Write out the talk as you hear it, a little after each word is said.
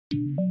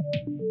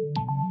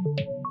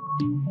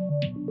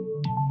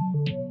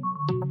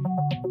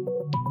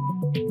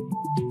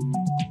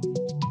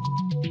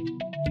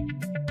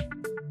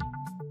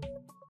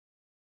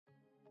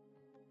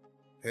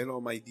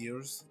Hello my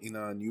dears, in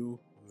a new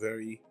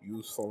very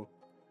useful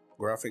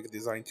graphic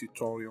design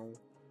tutorial.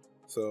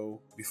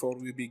 So before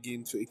we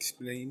begin to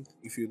explain,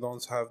 if you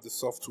don't have the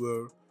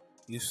software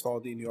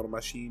installed in your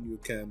machine, you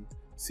can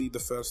see the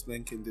first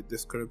link in the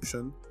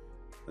description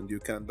and you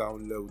can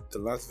download the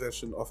last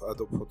version of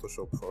Adobe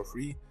Photoshop for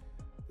free.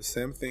 The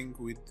same thing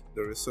with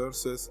the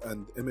resources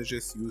and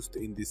images used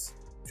in this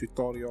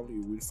tutorial.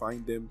 You will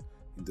find them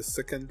in the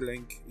second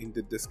link in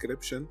the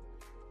description.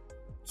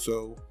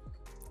 So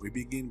we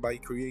begin by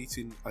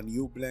creating a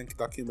new blank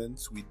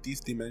document with these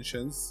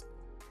dimensions,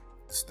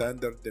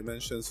 standard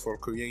dimensions for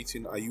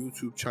creating a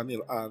YouTube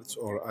channel art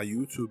or a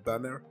YouTube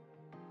banner.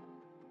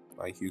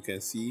 Like you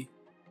can see,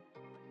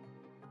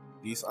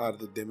 these are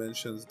the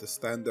dimensions, the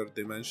standard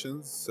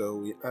dimensions. So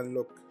we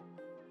unlock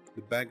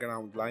the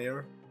background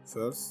layer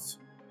first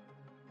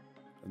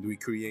and we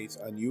create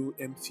a new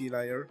empty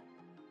layer.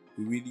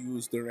 We will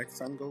use the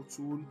rectangle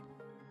tool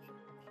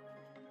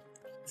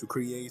to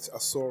create a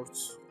sort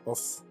of,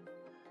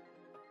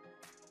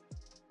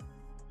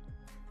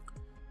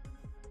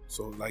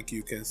 so like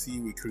you can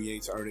see, we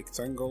create a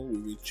rectangle. We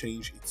will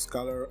change its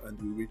color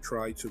and we will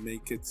try to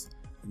make it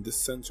in the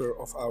center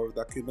of our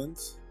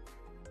document.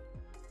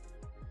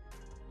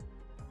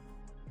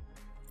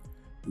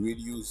 We will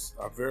use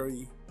a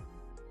very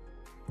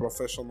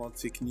professional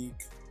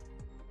technique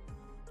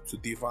to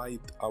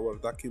divide our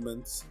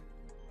documents.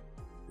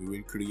 We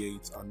will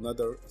create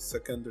another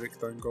second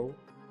rectangle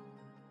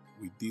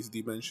with these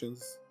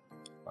dimensions,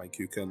 like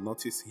you can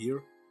notice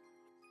here.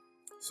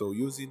 So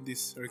using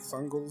these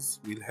rectangles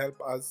will help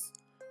us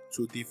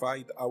to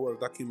divide our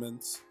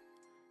documents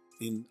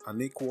in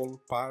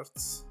unequal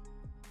parts.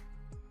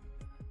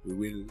 We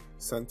will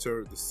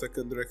center the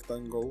second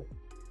rectangle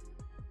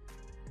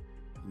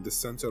in the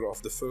center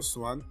of the first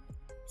one.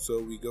 So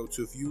we go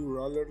to view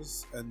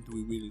rollers and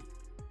we will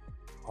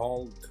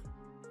hold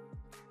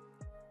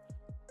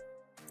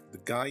the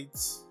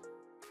guides.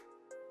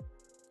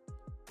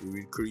 We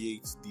will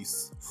create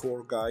these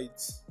 4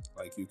 guides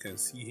like you can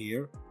see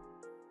here.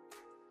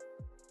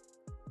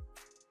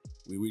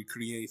 We will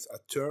create a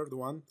third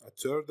one, a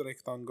third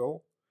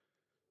rectangle.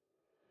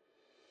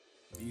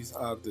 These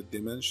are the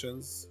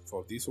dimensions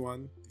for this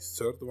one, this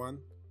third one.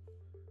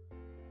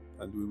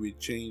 And we will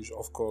change,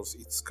 of course,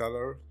 its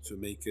color to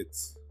make it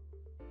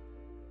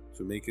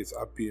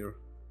appear.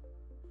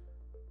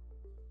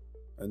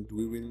 And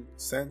we will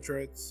center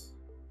it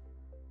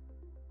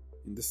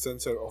in the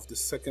center of the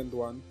second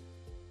one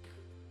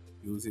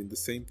using the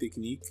same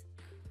technique.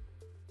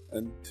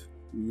 And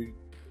we will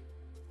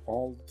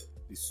hold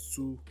these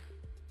two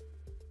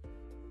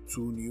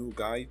new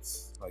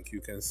guides like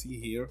you can see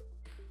here.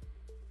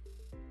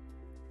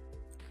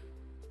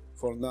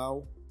 For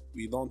now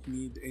we don't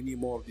need any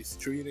more these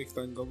 3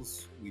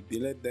 rectangles, we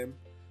delete them,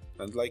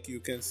 and like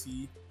you can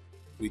see,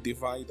 we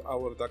divide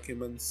our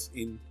documents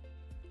in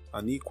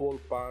unequal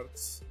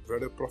parts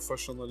very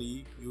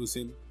professionally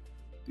using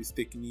this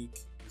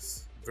technique.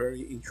 It's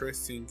very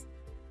interesting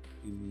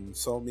in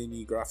so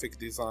many graphic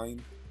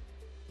design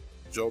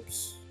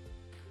jobs.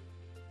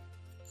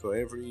 So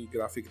every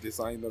graphic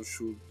designer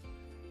should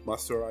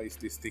masterize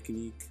this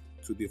technique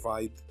to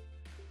divide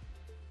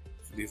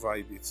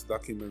its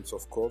documents,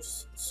 of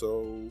course.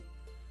 So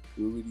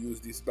we will use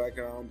this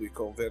background, we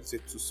convert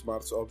it to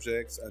smart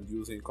objects, and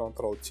using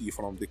Ctrl T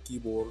from the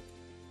keyboard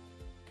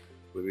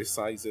we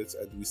resize it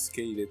and we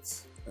scale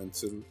it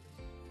until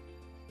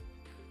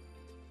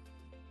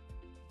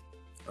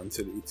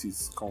it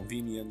is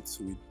convenient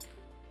with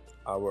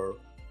our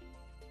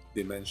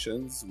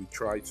dimensions. We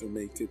try to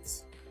make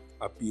it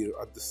appear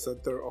at the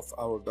center of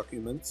our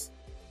document.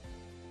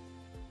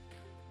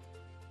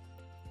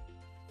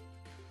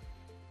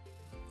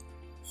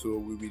 So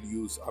we will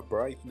use a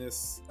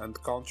brightness and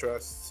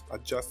contrast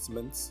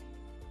adjustments,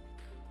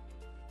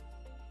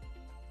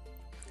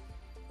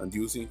 and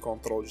using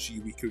Ctrl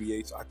G we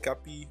create a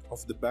copy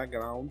of the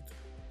background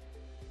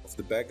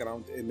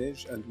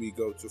image, and we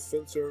go to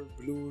filter,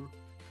 blur.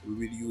 We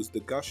will use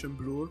the Gaussian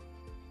blur.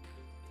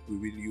 We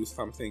will use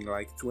something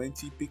like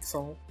 20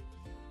 pixels,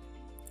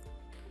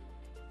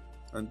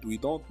 and we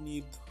don't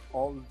need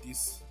all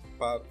these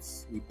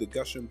parts with the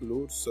Gaussian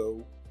blur,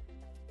 so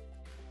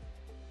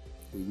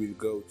we will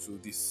go to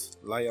this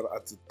layer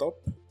at the top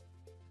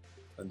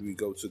and we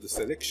go to the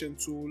selection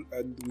tool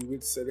and we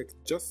will select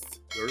just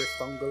the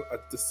rectangle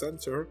at the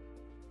center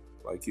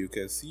like you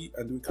can see,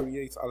 and we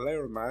create a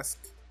layer mask.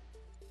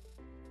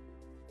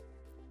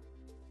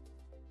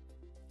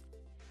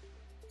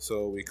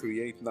 So we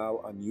create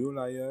now a new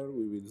layer.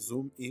 We will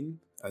zoom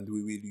in and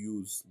we will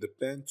use the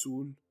pen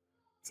tool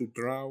to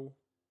draw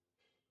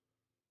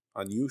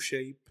a new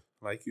shape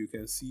like you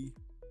can see.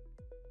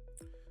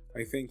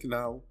 I think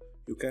now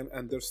you can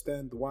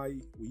understand why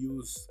we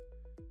use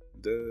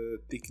the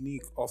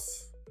technique of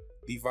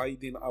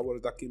dividing our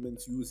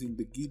documents using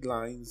the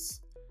guidelines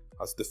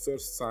as the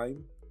first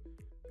time,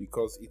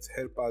 because it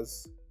helps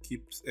us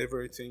keep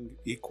everything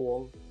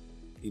equal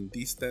in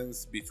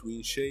distance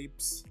between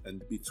shapes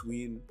and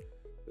between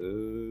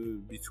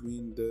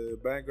between the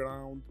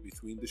background,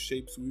 between the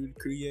shapes we will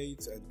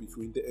create, and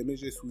between the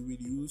images we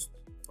will use,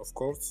 of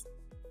course.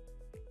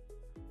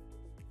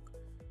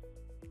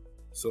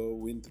 So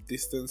when the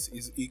distance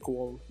is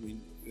equal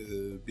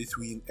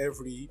between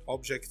every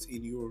object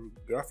in your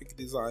graphic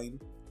design,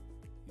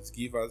 it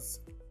gives us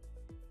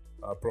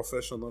a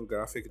professional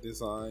graphic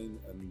design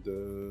and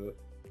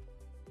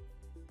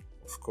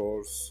of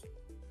course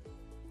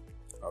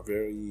a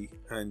very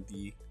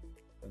handy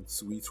and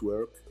sweet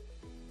work.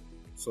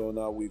 So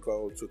now we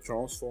go to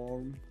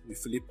transform, we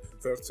flip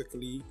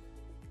vertically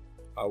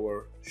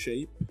our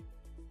shape.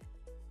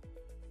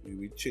 We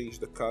will change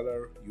the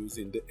color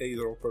using the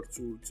eyedropper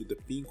tool to the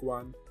pink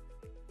one,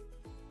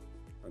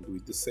 and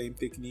with the same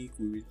technique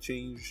we will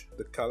change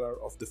the color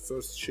of the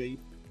first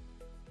shape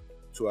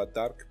to a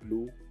dark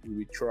blue. We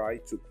will try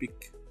to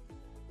pick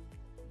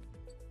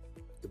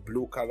the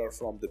blue color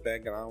from the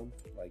background.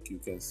 Like you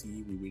can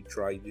see, we will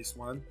try this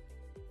one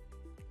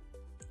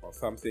or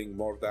something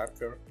more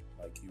darker,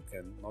 like you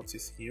can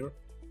notice here.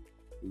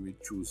 We will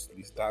choose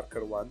this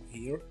darker one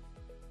here.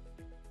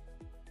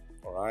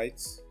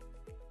 Alright,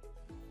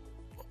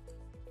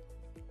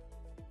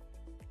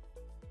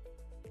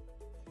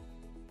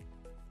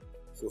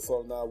 so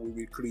for now we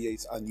will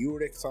create a new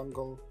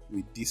rectangle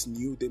with these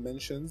new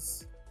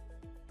dimensions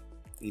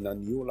in a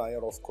new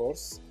layer. Of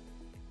course,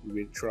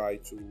 we will try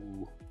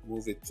to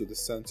move it to the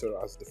center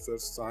as the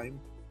first time.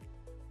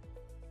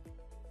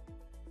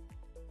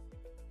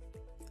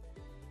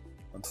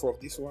 And for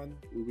this one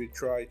we will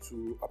try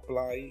to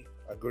apply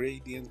a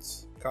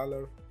gradient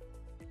color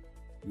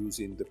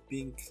using the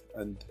pink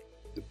and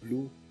the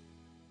blue.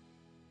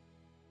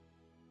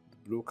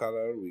 The blue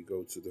color, we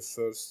go to the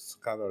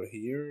first color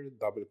here,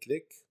 double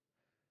click,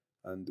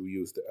 and we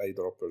use the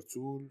eyedropper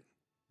tool.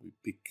 We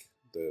pick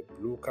the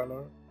blue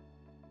color,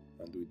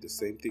 and with the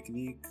same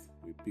technique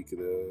we pick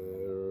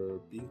the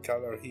pink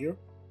color here.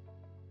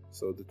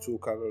 So the two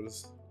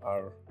colors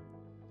are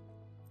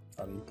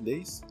in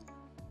place.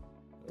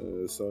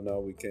 So now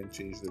we can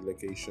change the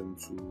location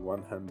to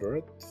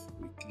 100.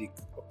 We click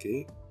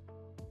OK.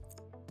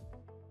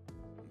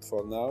 And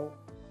for now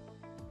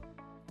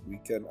we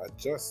can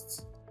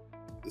adjust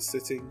the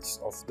settings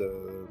of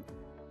the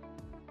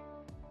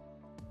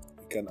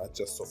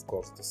of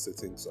course the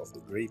settings of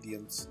the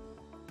gradient.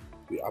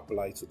 We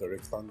apply to the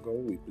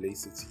rectangle, we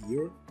place it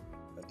here,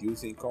 and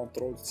using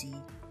Ctrl T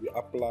we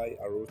apply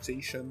a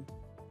rotation.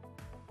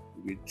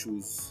 We will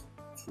choose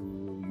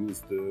to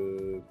use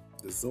the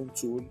zoom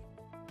tool,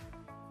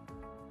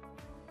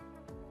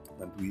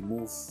 and we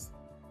move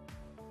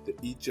the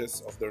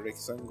edges of the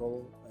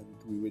rectangle, and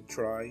we will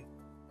try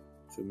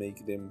to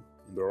make them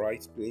in the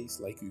right place,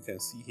 like you can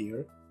see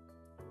here.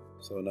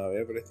 So now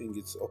everything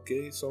is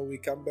okay. So we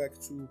come back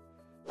to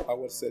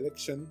our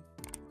selection,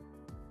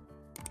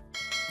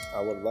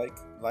 our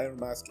layer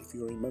mask. If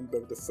you remember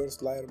the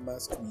first layer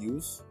mask we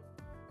use,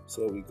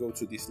 so we go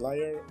to this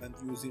layer, and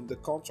using the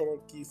Ctrl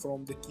key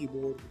from the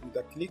keyboard with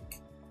a click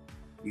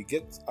we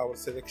get our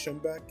selection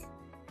back.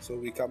 So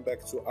we come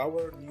back to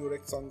our new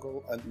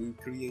rectangle and we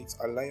create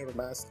a layer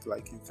mask,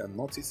 like you can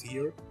notice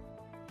here.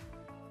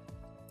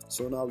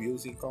 So now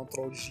using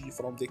Ctrl G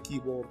from the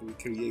keyboard we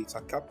create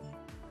a copy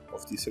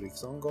of this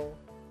rectangle.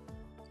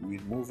 We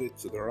will move it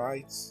to the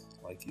right,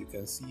 like you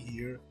can see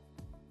here.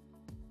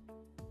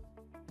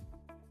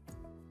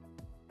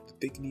 The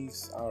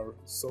techniques are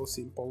so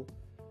simple,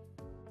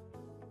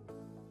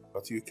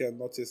 but you can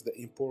notice the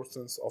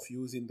importance of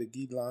using the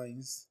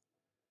guidelines.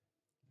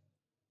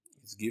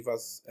 It gives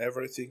us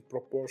everything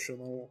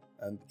proportional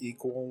and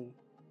equal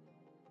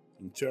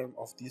in terms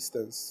of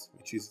distance,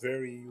 which is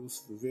very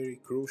useful,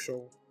 very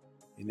crucial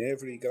in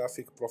every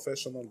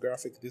professional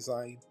graphic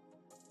design.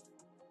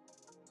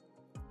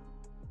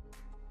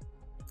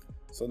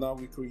 So now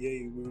we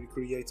will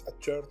create a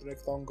third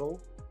rectangle,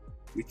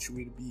 which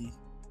will be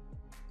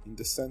in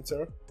the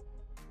center.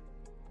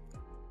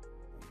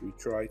 We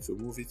try to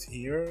move it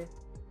here.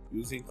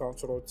 Using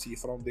Ctrl T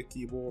from the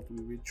keyboard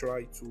we will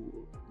try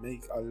to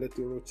make a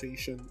little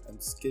rotation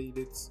and scale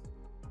it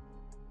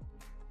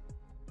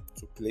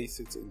to place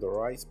it in the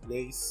right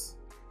place.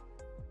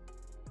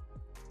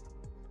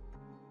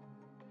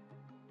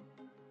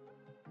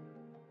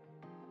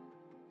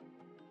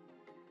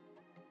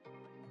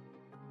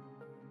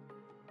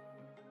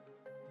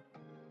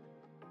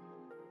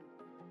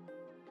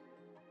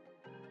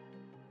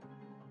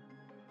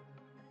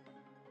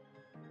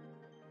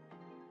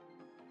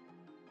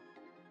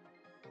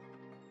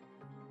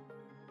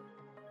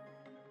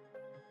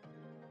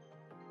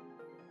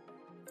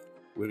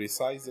 We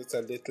resize it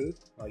a little,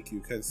 like you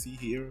can see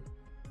here.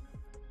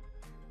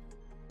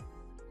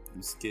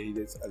 We scale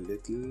it a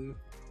little.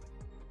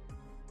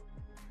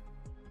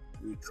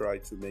 We try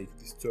to make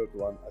this third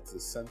one at the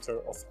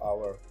center of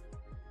our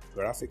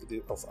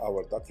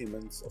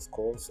documents, of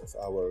course, of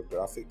our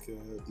graphic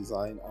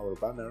design, our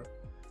banner,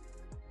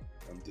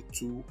 and the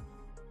two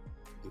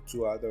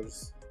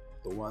others,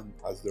 the one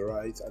at the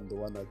right and the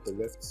one at the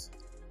left,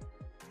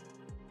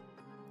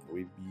 will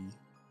be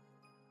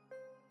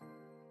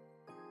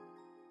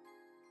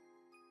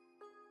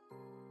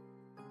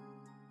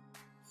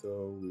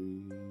So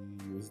we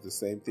use the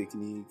same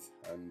technique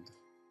and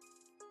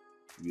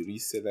we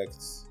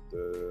reselect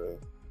the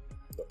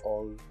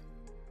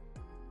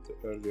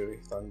earlier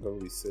rectangle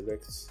we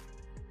select,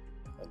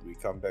 and we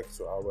come back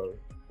to our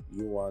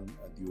new one,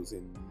 and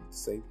using the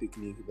same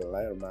technique, the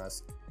layer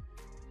mask,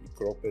 we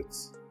crop it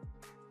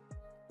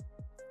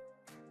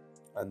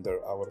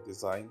under our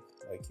design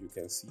like you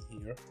can see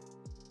here.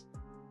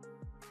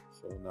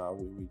 So now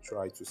we will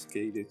try to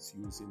scale it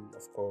using,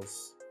 of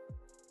course,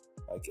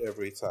 like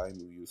every time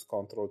we use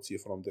Ctrl T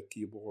from the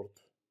keyboard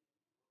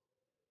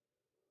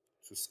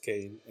to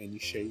scale any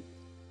shape.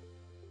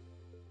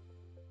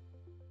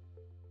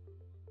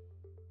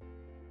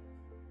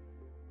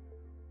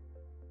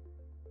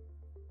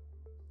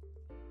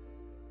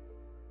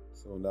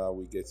 So now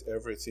we get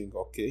everything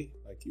okay,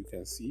 like you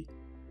can see.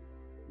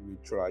 We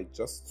try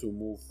just to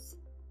move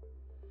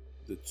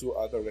the two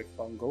other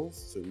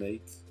rectangles to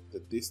make the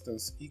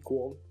distance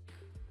equal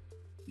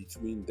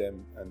between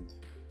them and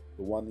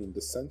the one in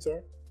the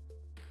center.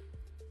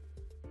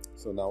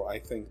 So now I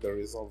think the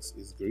result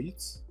is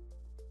great.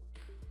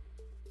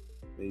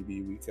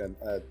 Maybe we can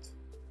add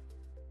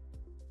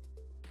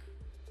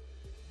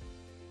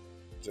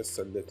just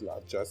a little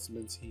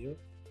adjustment here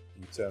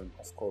in terms,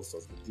 of course,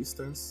 of the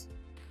distance.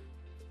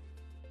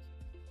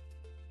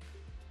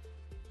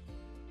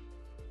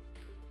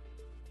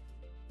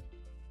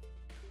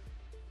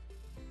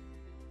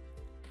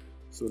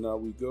 So now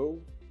we go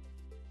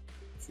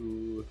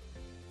to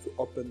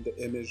open the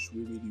image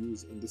we will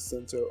use in the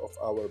center of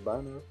our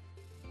banner.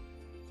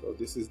 So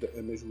this is the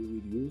image we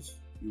will use.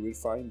 You will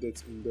find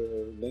it in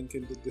the link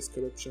in the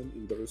description,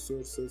 in the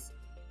resources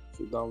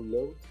to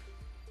download.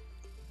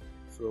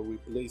 So we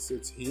place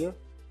it here.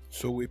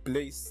 So we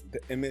place the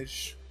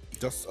image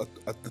just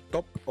at the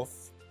top of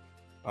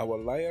our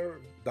layer,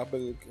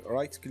 double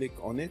right click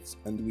on it,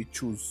 and we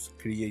choose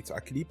create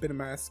a clipper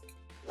mask.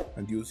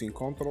 And using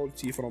Ctrl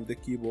T from the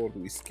keyboard,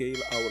 we scale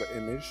our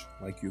image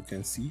like you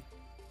can see.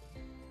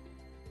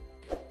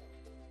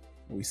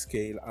 We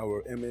scale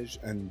our image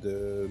and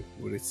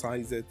we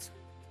resize it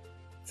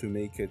to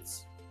make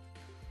it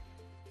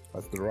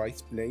at the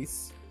right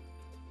place,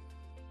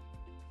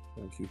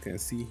 like you can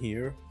see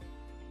here.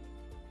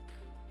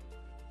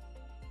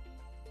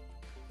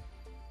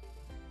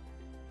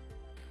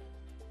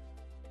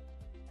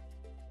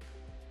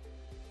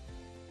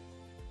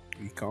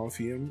 We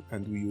confirm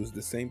and we use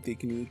the same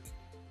technique.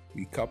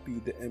 We copy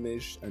the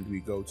image and we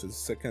go to the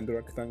second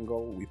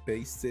rectangle, we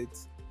paste it,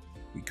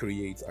 we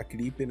create a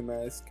clipping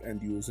mask,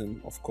 and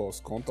using, of course,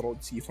 Ctrl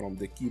T from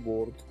the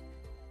keyboard,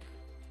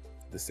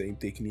 the same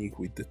technique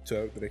with the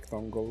third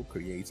rectangle,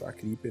 create a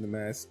clipping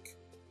mask.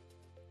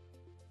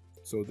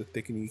 So the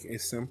technique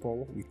is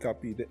simple. We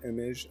copy the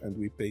image and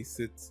we paste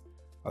it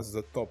as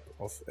the top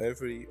of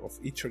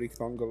each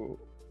rectangle,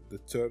 the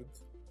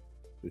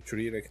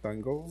three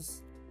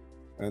rectangles,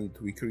 and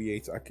we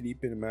create a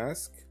clipping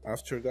mask.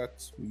 After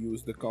that, we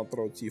use the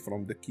Ctrl T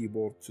from the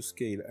keyboard to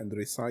scale and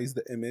resize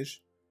the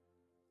image,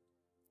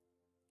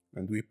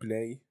 and we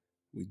play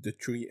with the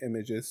three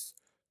images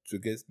to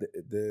get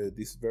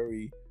this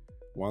very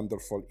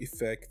wonderful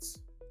effect,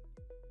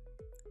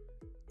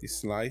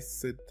 this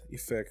sliced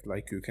effect,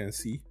 like you can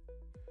see.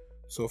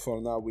 So for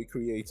now, we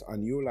create a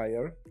new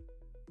layer.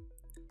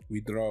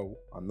 We draw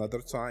another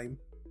time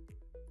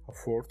a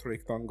fourth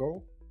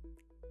rectangle.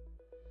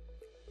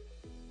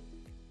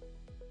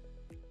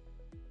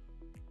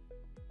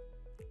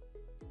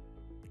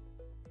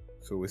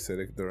 So we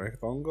select the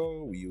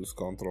rectangle, we use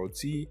Ctrl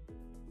T,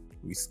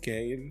 we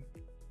scale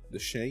the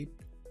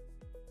shape,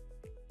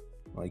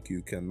 like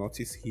you can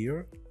notice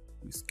here.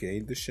 We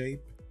scale the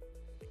shape.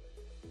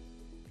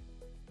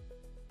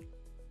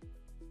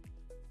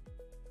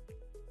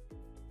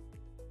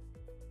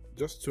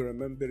 Just to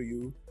remember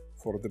you,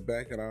 for the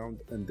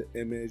background and the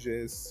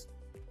images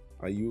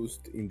I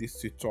used in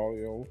this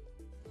tutorial,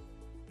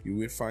 you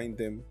will find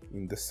them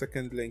in the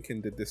second link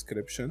in the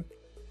description.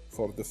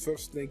 For the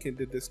first link in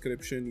the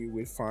description, you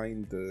will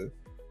find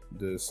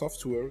the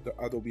software, the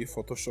Adobe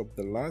Photoshop,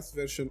 the last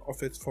version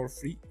of it for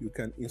free. You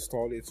can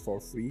install it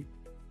for free.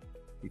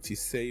 It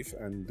is safe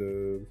and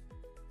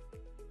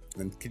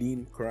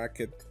clean,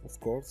 cracked, of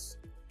course.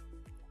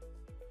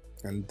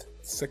 And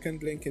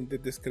second link in the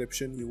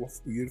description, you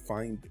will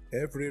find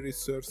every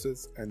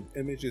resources and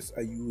images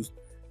I used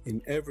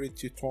in every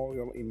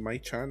tutorial in my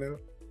channel.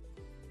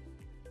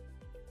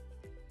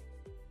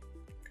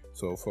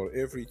 So for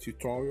every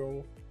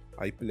tutorial,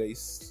 I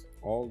place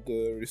all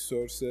the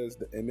resources,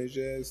 the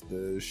images,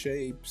 the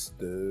shapes,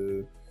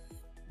 the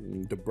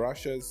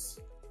brushes,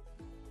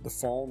 the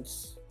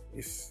fonts.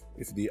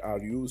 If they are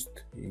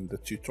used in the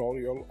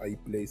tutorial, I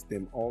place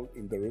them all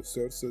in the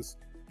resources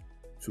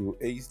to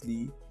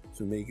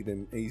make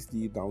them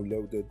easily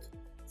downloaded,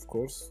 of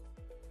course.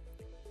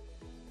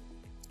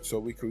 So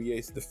we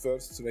create the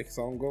first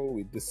rectangle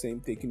with the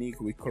same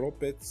technique. We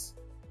crop it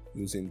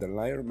using the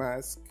layer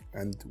mask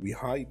and we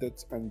hide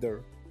it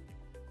under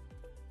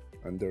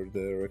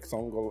the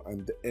rectangle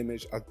and the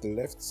image at the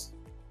left.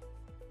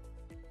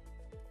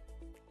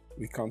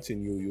 we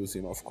continue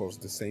using, of course,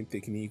 the same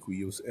technique we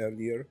used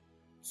earlier.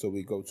 So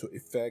we go to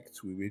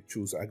effect, we will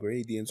choose a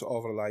gradient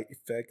overlay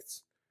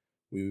effect.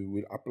 We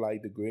will apply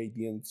the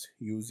gradient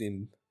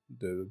using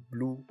the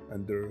blue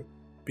and the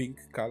pink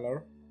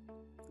color.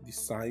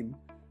 This time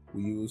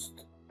we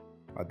used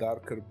a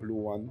darker blue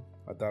one,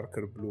 a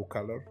darker blue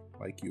color,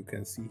 like you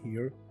can see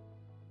here.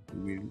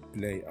 We will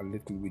play a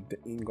little with the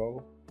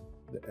angle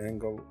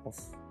of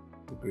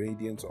the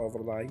gradient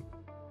overlay.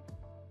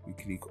 We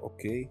click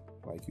OK,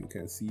 like you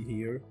can see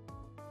here.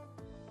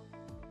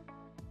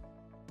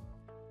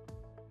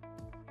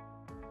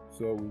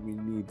 So we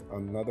will need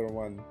another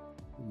one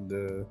in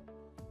the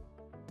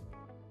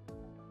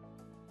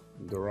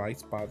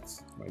right part,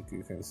 like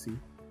you can see.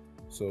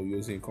 So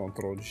using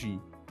Ctrl G,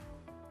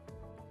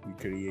 we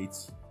create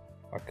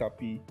a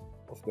copy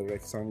of the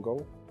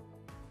rectangle.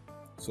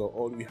 So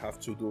all we have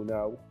to do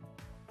now,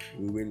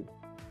 we will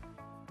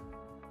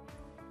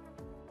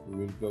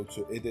go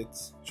to edit,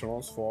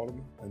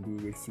 transform, and we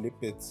will flip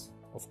it,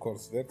 of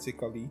course,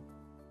 vertically.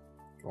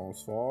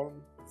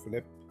 Transform,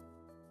 flip,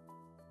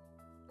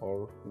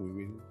 or we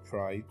will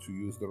try to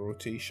use the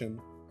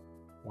rotation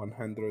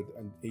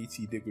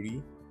 180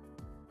 degree.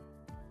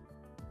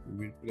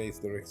 We will place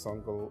the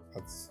rectangle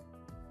at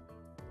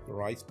the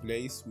right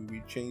place. We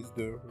will change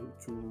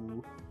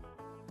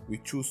we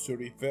choose to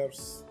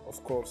reverse,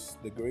 of course,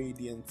 the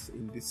gradient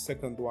in this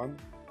second one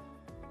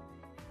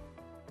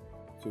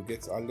to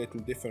get a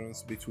little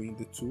difference between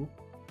the two.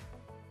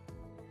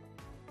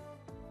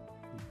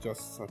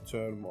 Just a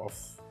term of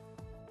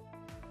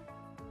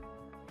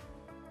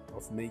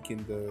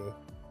making the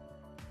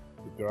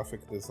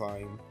graphic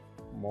design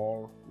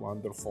more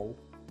wonderful.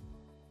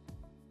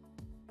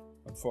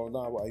 And for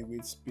now I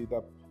will speed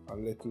up a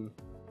little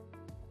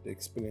the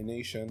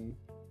explanation,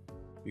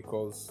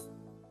 because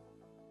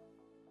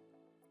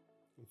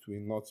it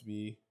will not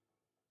be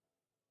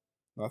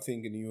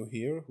nothing new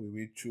here. We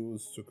will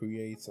choose to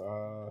create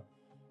a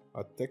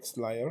text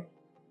layer.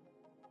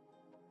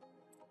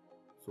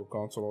 So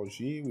Ctrl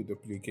G, we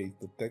duplicate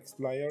the text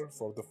layer.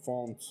 For the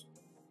font,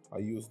 I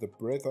use the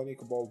Britannic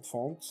bold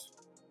font.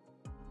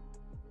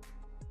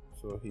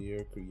 So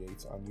here,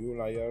 create a new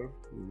layer.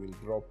 We will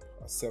drop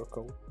a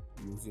circle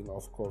using,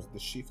 of course, the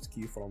Shift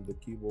key from the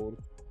keyboard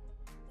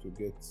to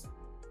get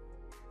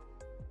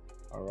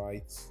a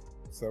right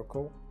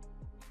circle.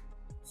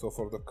 So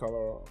for the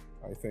color,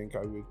 I think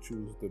I will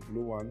choose the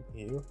blue one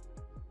here.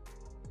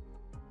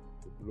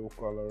 The blue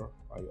color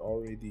I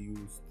already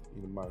used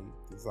in my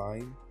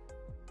design.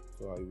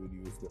 So I will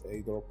use the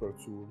eyedropper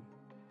tool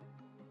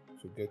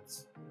to get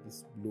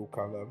this blue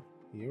color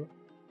here,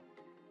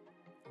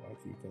 like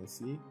you can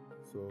see.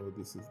 So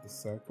this is the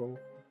circle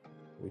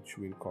which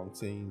will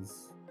contain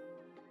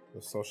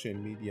the social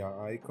media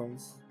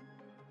icons.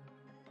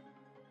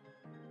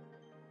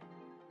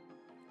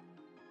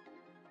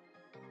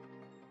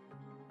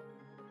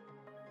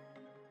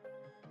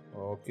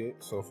 Okay,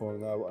 so for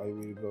now I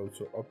will go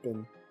to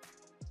open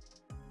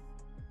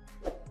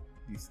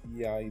this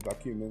EI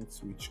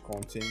document which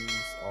contains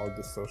all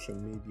the social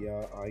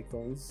media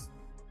icons.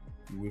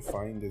 You will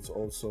find it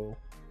also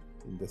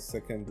in the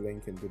second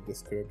link in the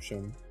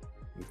description.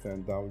 You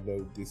can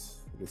download these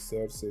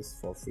resources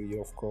for free,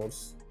 of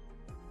course,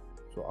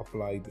 to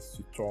apply this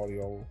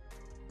tutorial.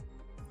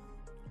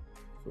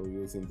 So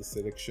using the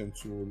selection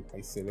tool,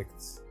 I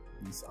select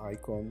this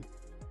icon.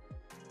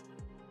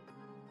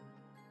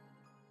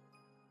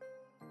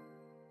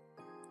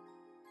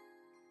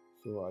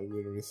 So I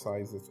will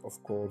resize it,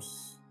 of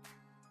course.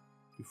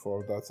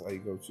 Before that, I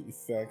go to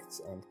effects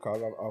and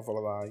color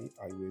overlay.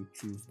 I will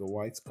choose the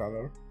white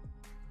color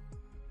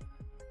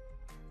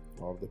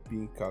or the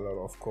pink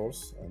color, of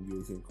course, and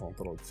using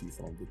Ctrl T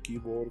from the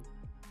keyboard,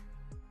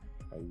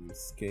 I will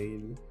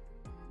scale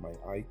my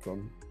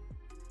icon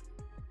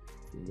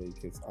to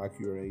make it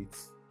accurate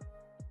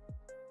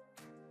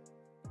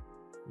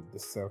with the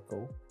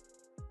circle.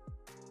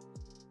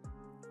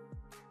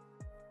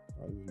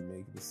 I will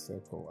make the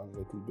circle a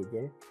little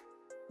bigger.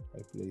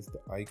 I place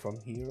the icon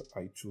here.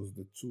 I choose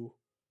the two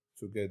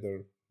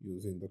together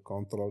using the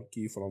Ctrl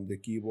key from the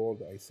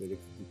keyboard. I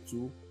select the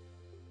two,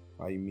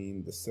 I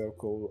mean the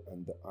circle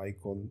and the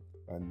icon,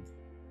 and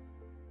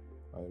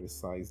I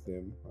resize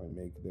them. I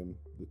make them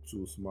the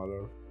two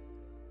smaller.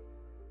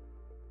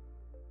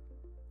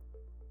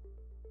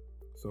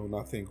 So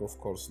nothing, of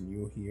course,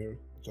 new here,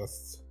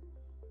 just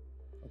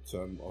a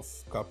term of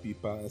copy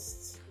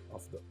paste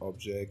of the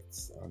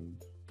objects and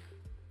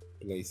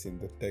placing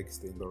the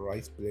text in the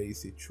right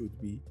place it should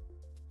be.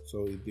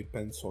 So it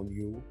depends on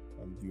you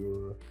and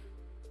your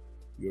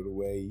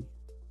way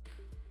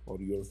or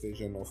your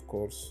vision, of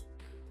course,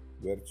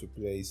 where to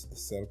place the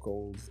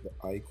circles, the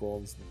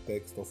icons, the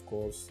text, of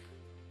course.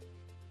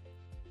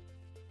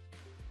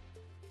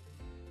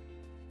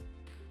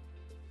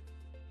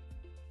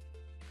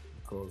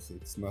 Because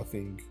it's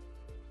nothing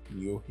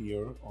new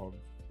here or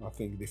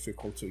nothing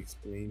difficult to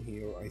explain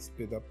here. I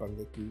speed up a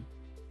little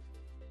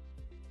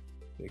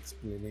the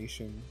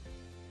explanation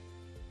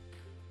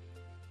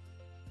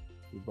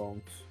to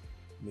don't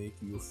make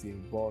you feel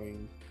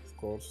boring, of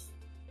course.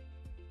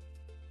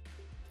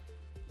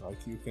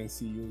 Like you can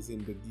see,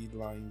 using the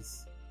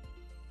guidelines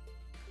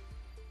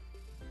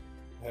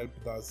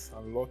helped us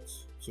a lot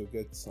to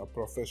get a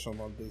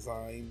professional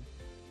design,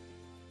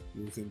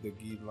 using the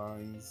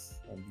guidelines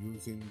and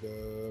using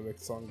the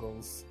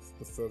rectangles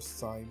the first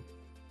time.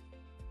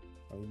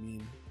 I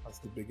mean, at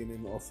the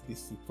beginning of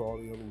this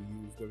tutorial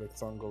we used the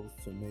rectangles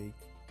to make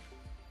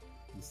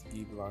these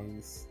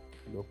guidelines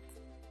look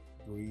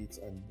great,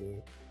 and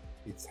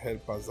it's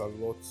helped us a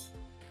lot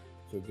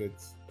to get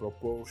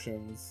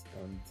proportions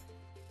and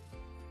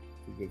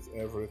to get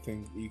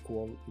everything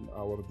equal in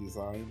our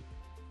design.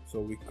 So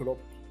we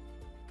cropped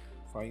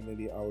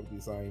finally our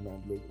design,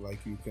 and look,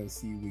 like you can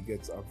see, we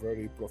get a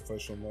very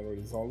professional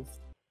result.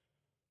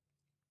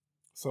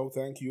 So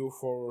thank you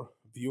for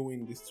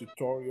viewing this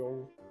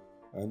tutorial,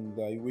 and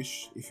I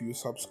wish if you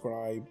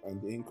subscribe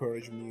and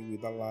encourage me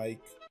with a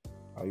like,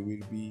 I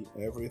will be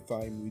every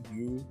time with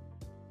you.